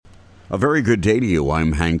A very good day to you.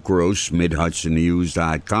 I'm Hank Gross,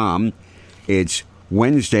 MidHudsonNews.com. It's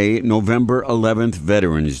Wednesday, November 11th,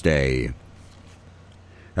 Veterans Day.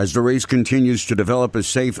 As the race continues to develop a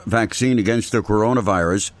safe vaccine against the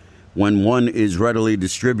coronavirus, when one is readily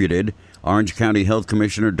distributed, Orange County Health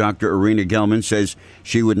Commissioner Dr. Irina Gelman says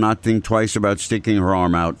she would not think twice about sticking her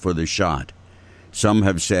arm out for the shot. Some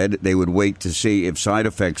have said they would wait to see if side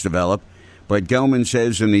effects develop, but Gelman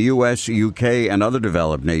says in the U.S., UK, and other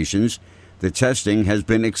developed nations, the testing has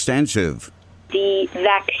been extensive. The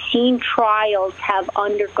vaccine trials have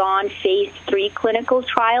undergone phase 3 clinical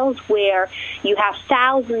trials where you have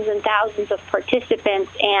thousands and thousands of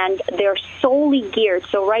participants, and they're solely geared.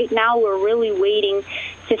 So right now we're really waiting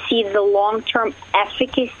to see the long-term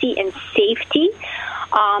efficacy and safety.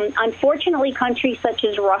 Unfortunately, countries such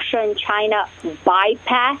as Russia and China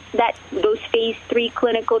bypassed those phase 3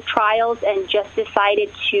 clinical trials and just decided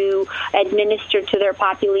to administer to their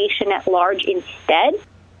population at large instead.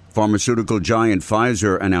 Pharmaceutical giant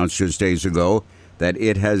Pfizer announced just days ago that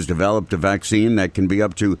it has developed a vaccine that can be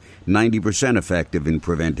up to 90% effective in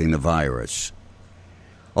preventing the virus.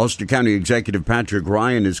 Ulster County Executive Patrick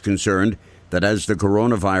Ryan is concerned that as the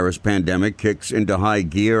coronavirus pandemic kicks into high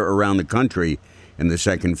gear around the country in the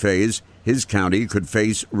second phase, his county could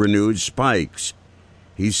face renewed spikes.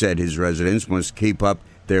 He said his residents must keep up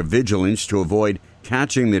their vigilance to avoid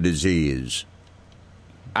catching the disease.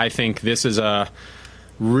 I think this is a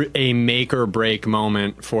make or break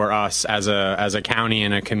moment for us as a county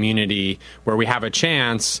and a community where we have a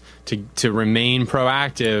chance to remain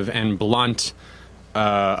proactive and blunt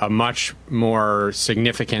a much more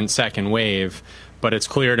significant second wave. But it's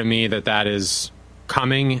clear to me that is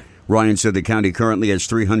coming. Ryan said the county currently has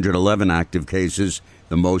 311 active cases,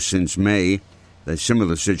 the most since May. A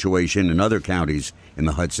similar situation in other counties in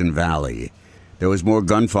the Hudson Valley. There was more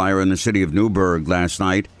gunfire in the city of Newburgh last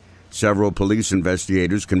night. Several police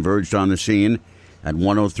investigators converged on the scene at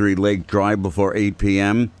 103 Lake Drive before 8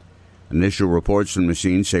 p.m. Initial reports from the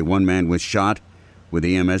scene say one man was shot with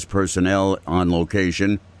EMS personnel on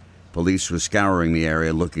location. Police were scouring the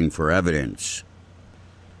area looking for evidence.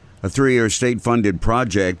 A 3-year state-funded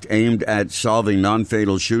project aimed at solving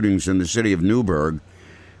non-fatal shootings in the city of Newburgh,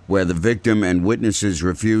 where the victim and witnesses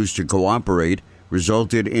refused to cooperate,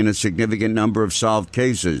 resulted in a significant number of solved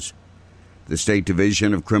cases. The State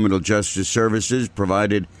Division of Criminal Justice Services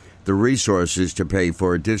provided the resources to pay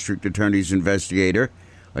for a district attorney's investigator,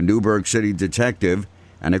 a Newburgh City detective,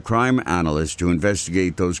 and a crime analyst to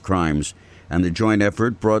investigate those crimes, and the joint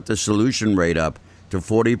effort brought the solution rate up to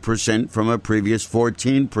 40% from a previous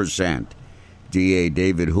 14%. DA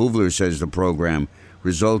David Hoovler says the program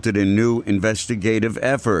resulted in new investigative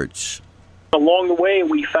efforts. Along the way,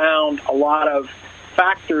 we found a lot of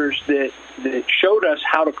factors that showed us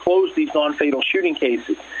how to close these non-fatal shooting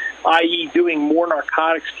cases, i.e. doing more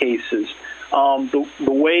narcotics cases, the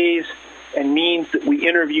ways and means that we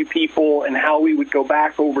interview people and how we would go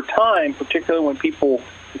back over time, particularly when people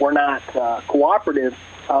were not cooperative.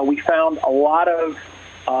 We found a lot of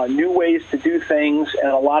new ways to do things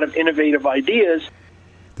and a lot of innovative ideas.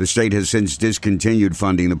 The state has since discontinued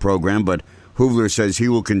funding the program, but Hoovler says he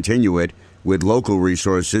will continue it with local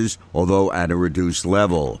resources, although at a reduced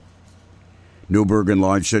level. Newburgh and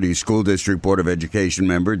Large City School District Board of Education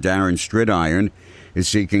member Darren Stridiron is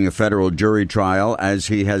seeking a federal jury trial as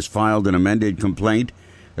he has filed an amended complaint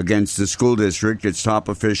against the school district, its top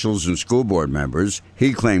officials, and school board members.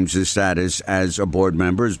 He claims his status as a board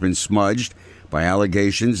member has been smudged by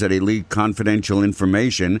allegations that he leaked confidential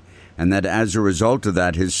information and that as a result of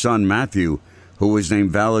that, his son Matthew, who was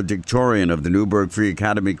named valedictorian of the Newburgh Free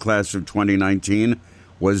Academy class of 2019,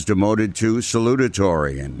 was demoted to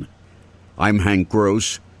salutatorian. I'm Hank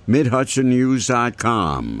Gross,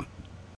 MidHudsonNews.com.